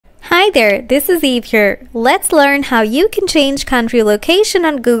there, this is Eve here. Let's learn how you can change country location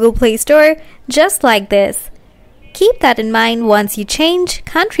on Google Play Store just like this. Keep that in mind. Once you change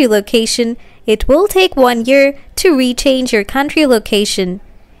country location, it will take 1 year to rechange your country location.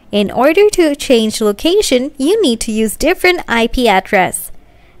 In order to change location, you need to use different IP address.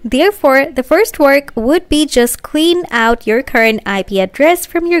 Therefore, the first work would be just clean out your current IP address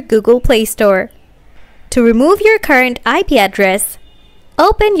from your Google Play Store. To remove your current IP address,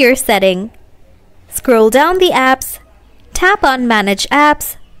 open your setting. Scroll down the apps, tap on Manage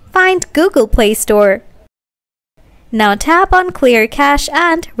Apps, find Google Play Store. Now tap on Clear Cache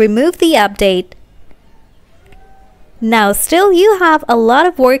and remove the update. Now still you have a lot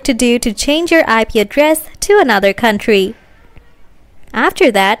of work to do to change your IP address to another country.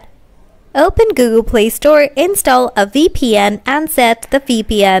 After that, open Google Play Store, install a VPN and set the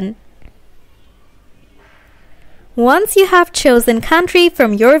VPN. Once you have chosen country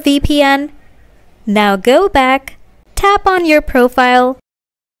from your VPN, now go back, tap on your profile,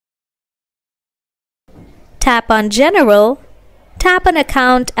 tap on General, tap on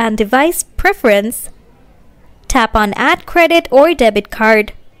Account and Device Preference, tap on Add Credit or Debit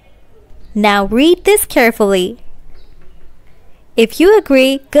Card. Now read this carefully. If you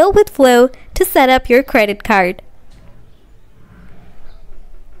agree, go with Flow to set up your credit card.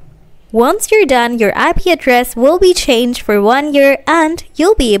 Once you're done, your IP address will be changed for 1 year and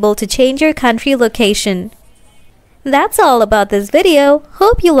you'll be able to change your country location. That's all about this video.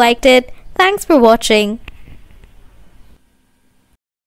 Hope you liked it. Thanks for watching.